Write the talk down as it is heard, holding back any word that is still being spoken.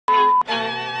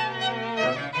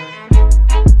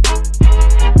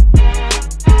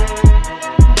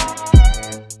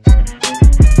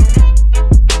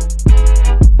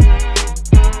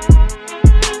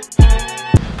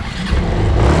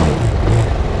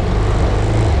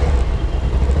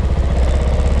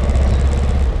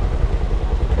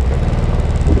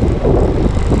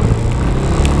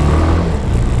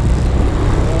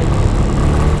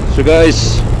So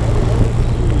guys,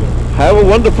 have a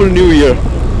wonderful new year.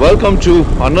 Welcome to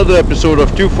another episode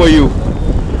of 2 for You.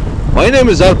 My name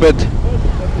is Arpit.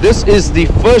 This is the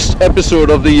first episode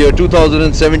of the year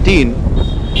 2017,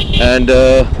 and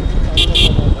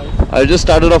I just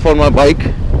started off on my bike,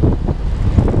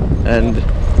 and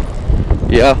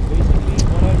yeah,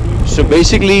 so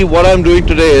basically what I'm doing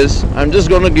today is I'm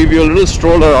just gonna give you a little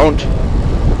stroll around.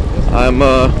 I'm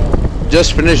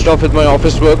just finished off with my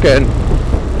office work and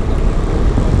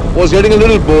was getting a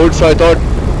little bored, so I thought,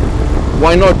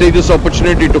 why not take this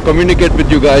opportunity to communicate with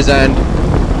you guys and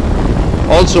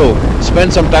also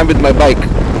spend some time with my bike.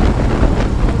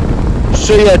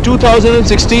 So yeah,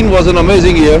 2016 was an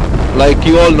amazing year, like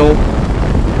you all know.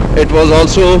 It was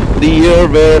also the year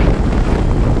where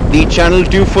the channel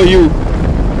 2 for You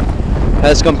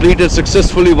has completed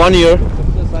successfully 1 year,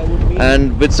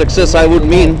 and with success I would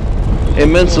mean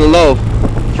immense love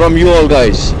from you all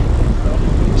guys.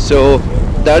 So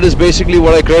that is basically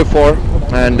what I crave for,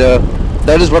 and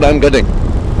that is what I'm getting.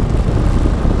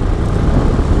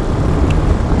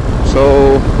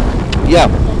 So yeah,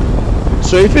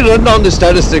 so if you run down the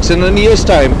statistics, in a year's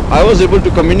time I was able to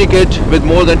communicate with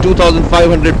more than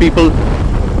 2,500 people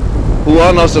who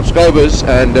are now subscribers,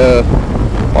 and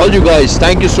all you guys,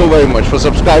 thank you so very much for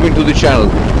subscribing to the channel.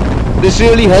 This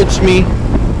really helps me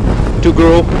to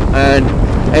grow and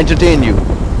entertain you.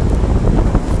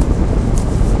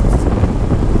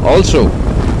 Also,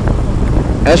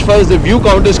 as far as the view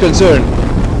count is concerned,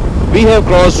 we have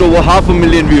crossed over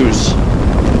 500,000 views.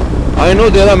 I know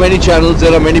there are many channels,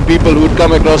 there are many people who would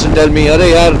come across and tell me,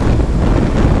 "Arey yaar,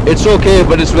 it's okay,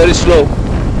 but it's very slow."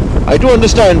 I do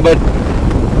understand, but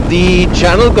the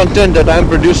channel content that I'm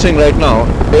producing right now,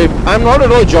 I'm not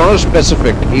at all genre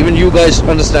specific. Even you guys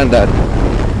understand that.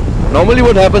 Normally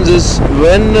what happens is,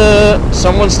 when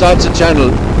someone starts a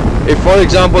channel, if for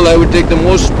example I would take the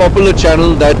most popular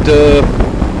channel that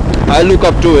I look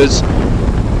up to is,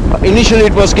 initially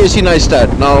it was Casey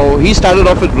Neistat. Now he started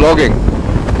off with vlogging,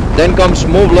 then comes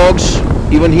Mo Vlogs,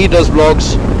 even he does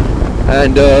vlogs,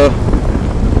 and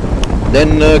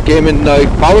then came in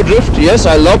Power Drift. Yes,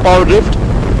 I love Power Drift.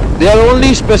 They are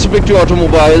only specific to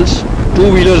automobiles,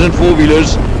 two-wheelers and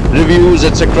four-wheelers, reviews,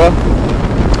 etc.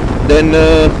 Then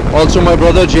also my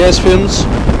brother JS Films,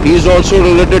 he is also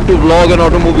related to vlog and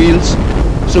automobiles.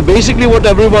 So basically what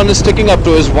everyone is sticking up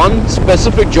to is one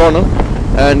specific genre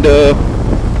and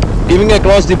giving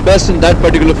across the best in that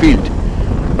particular field.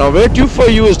 Now where 2 for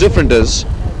You is different is,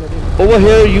 over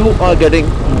here you are getting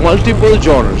multiple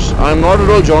genres. I am not at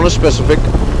all genre specific.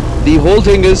 The whole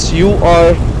thing is, you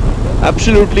are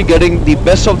absolutely getting the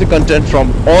best of the content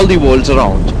from all the worlds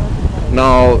around.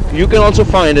 Now you can also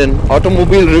find in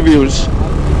automobile reviews,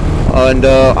 and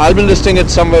I'll be listing it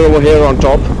somewhere over here on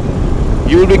top.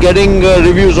 You will be getting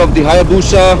reviews of the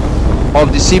Hayabusa,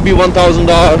 of the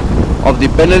CB1000R, of the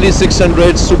Benelli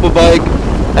 600 Superbike,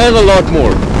 and a lot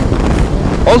more.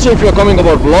 Also, if you're coming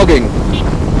about vlogging,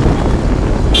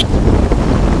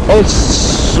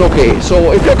 okay,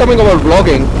 so if you're coming about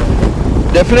vlogging,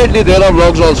 definitely there are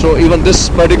vlogs also. Even this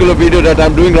particular video that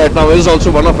I'm doing right now is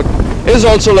also is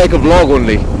also like a vlog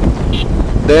only.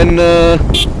 Then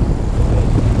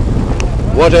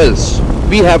what else?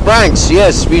 We have pranks.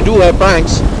 Yes, we do have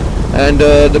pranks, and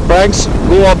the pranks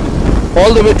go up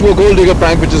all the way to a gold digger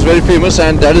prank, which is very famous,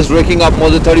 and that is raking up more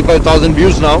than 35,000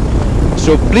 views now.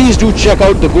 So please do check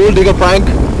out the gold digger prank.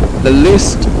 The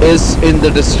list is in the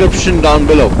description down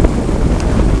below.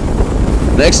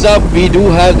 Next up, we do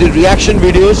have the reaction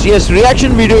videos. Yes,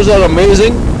 reaction videos are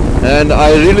amazing, and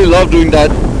I really love doing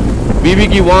that.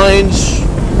 BBQ Wines,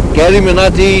 Gary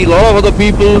Minati, a lot of other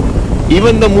people,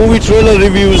 even the movie trailer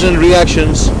reviews and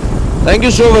reactions. Thank you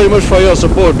so very much for your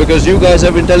support, because you guys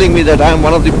have been telling me that I am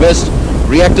one of the best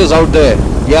reactors out there.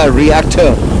 Yeah,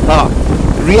 reactor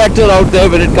out there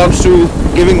when it comes to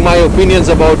giving my opinions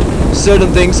about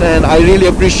certain things, and I really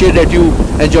appreciate that you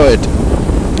enjoy it.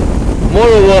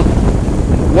 Moreover,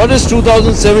 what is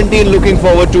 2017 looking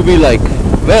forward to be like?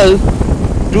 Well,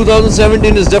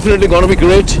 2017 is definitely going to be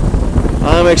great.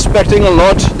 I'm expecting a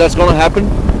lot that's going to happen,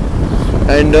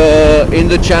 and in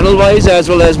the channel wise as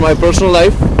well as my personal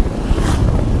life.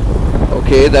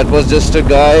 Okay, that was just a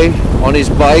guy on his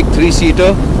bike,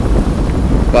 3-seater.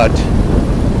 But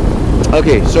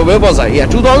okay, so where was I? Yeah,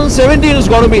 2017 is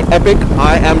going to be epic.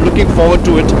 I am looking forward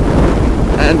to it,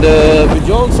 and with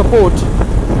your support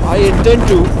I intend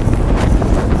to,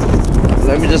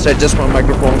 let me just adjust my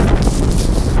microphone.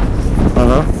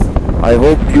 I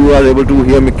hope you are able to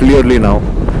hear me clearly now.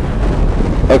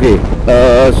 Okay,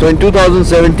 so in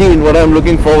 2017 what I'm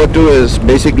looking forward to is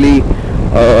basically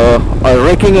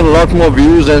raking in a lot more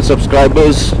views and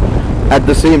subscribers at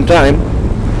the same time,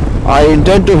 I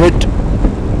intend to hit,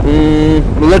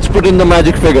 let's put in the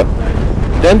magic figure,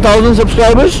 10,000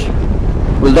 subscribers.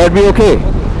 Will that be okay?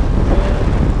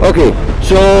 Okay,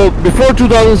 so before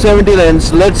 2017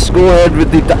 ends, let's go ahead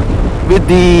with the what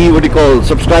do you call,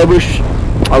 subscribers.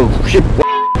 Oh shit.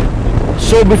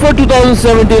 So before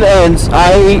 2017 ends,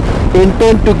 I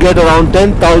intend to get around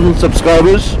 10,000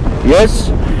 subscribers. Yes,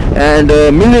 and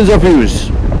millions of views.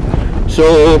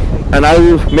 So, and I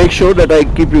will make sure that I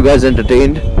keep you guys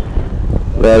entertained.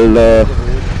 Well,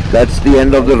 that's the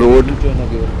end of the road.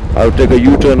 I'll take a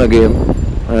U-turn again,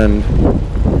 and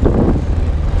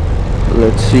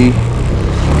let's see.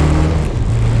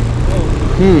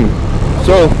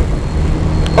 So,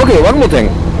 okay, one more thing.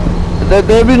 There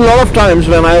have been a lot of times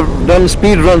when I've done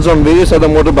speed runs on various other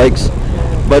motorbikes,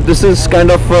 but this is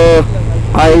kind of,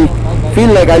 I feel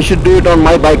like I should do it on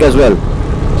my bike as well.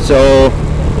 So,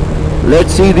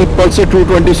 let's see the Pulsar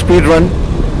 220 speed run.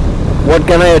 What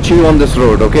can I achieve on this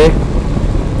road, okay?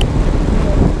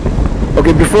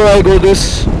 Okay, before I go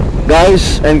this,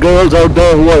 guys and girls out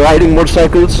there who are riding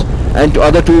motorcycles and to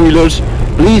other two-wheelers,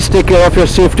 please take care of your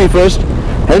safety first.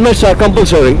 Helmets are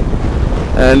compulsory,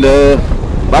 and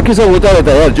बाकी सब होता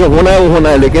रहता है यार, जो होना है वो होना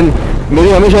है, लेकिन मेरी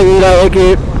हमेशा यही रहा है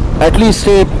कि at least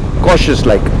stay cautious,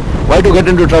 like why to get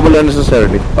into trouble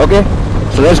unnecessarily. Okay,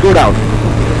 so let's go down.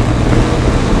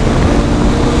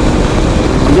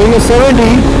 I'm doing a 70,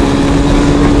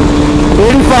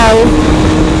 85,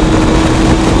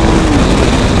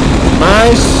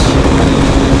 nice,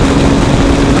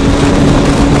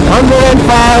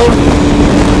 105,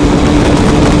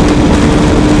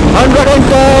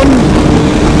 110,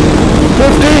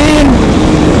 15,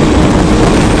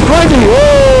 20,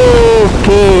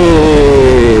 okay.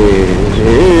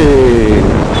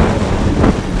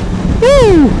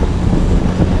 Woo.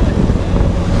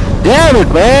 Damn it,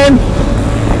 man.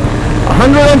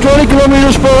 120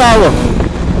 kilometers per hour.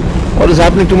 What is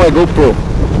happening to my GoPro?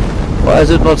 Why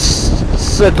is it not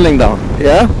settling down?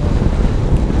 Yeah?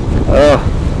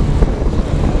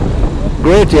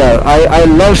 Great, yeah. I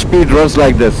love speed runs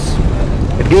like this.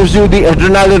 It gives you the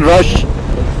adrenaline rush.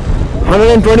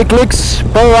 120 clicks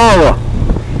per hour.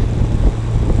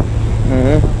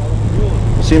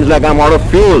 Seems like I'm out of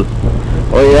fuel.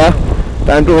 Oh yeah,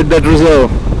 time to hit that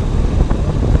reserve.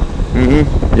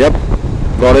 Yep,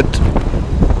 got it.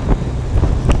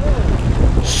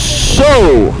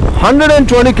 So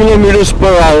 120 kilometers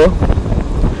per hour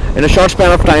in a short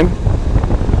span of time.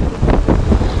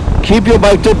 Keep your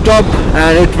bike tip top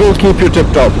and it will keep you tip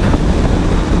top.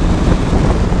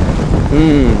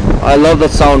 I love that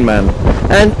sound, man.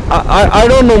 And I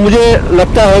don't know, मुझे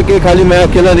लगता है कि खाली मैं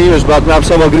अकेला नहीं हूँ इस बात में, आप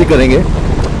सब अग्री करेंगे.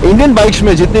 इंडियन बाइक्स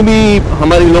में जितनी भी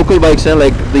हमारी लोकल बाइक्स हैं,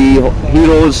 like the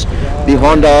heroes, the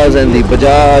होंडाज and the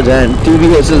Bajaj and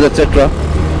TVS etcetera,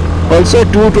 Pulsar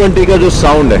 220 का जो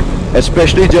साउंड है,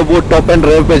 स्पेशली जब वो टॉप एंड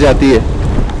ड्राइव पे जाती है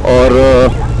और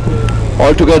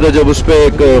ऑल टुगेदर जब उस पर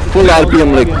एक full RPM,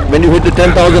 like when you hit the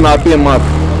 10,000 RPM mark,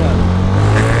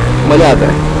 मजा आता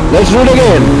है. Let's do it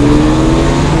again.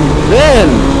 Then,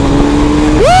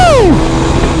 woo!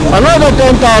 Another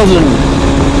 10,000.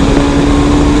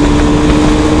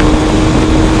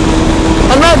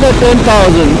 Another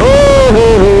 10,000. Oh,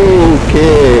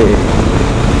 okay.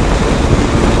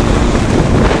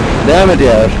 Damn it,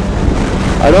 yaar.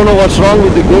 I don't know what's wrong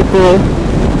with the GoPro.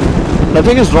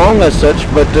 Nothing is wrong as such,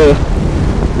 but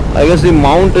I guess the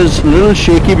mount is a little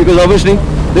shaky because obviously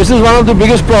this is one of the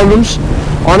biggest problems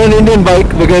on an Indian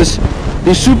bike, because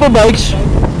the super bikes,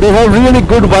 they have really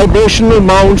good vibrational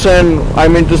mounts, and I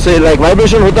mean to say, like,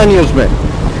 vibration hota nahi usme.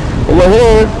 Over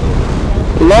here,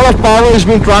 a lot of power is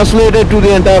being translated to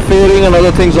the entire fairing and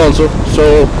other things also. So,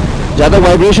 ज़्यादा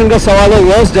vibration का सवाल है,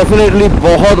 yes, definitely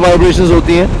बहुत vibrations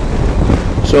होती हैं.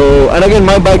 So, and again,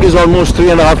 my bike is almost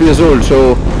 3.5 years old. So,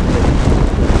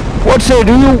 what say?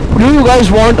 Do you guys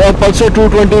want a Pulsar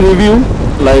 220 review?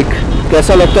 Like,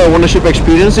 कैसा लगता है ownership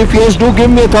experience? If yes, do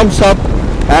give me a thumbs up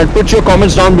and put your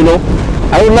comments down below.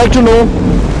 I would like to know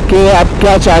कि आप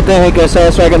क्या चाहते हैं, कैसा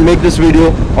है, so I can make this video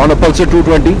on a Pulsar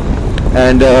 220.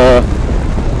 And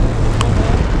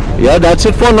yeah, that's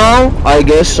it for now. I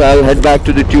guess I'll head back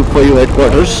to the Tube for You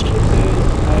headquarters.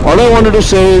 All I wanted to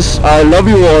say is I love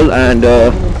you all, and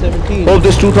hope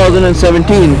this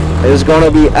 2017 is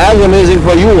gonna be as amazing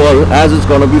for you all as it's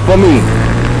gonna be for me.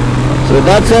 So with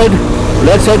that said,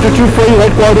 let's head to Tube for You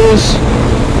headquarters.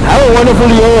 Have a wonderful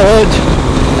year ahead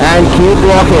and keep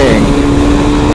rocking.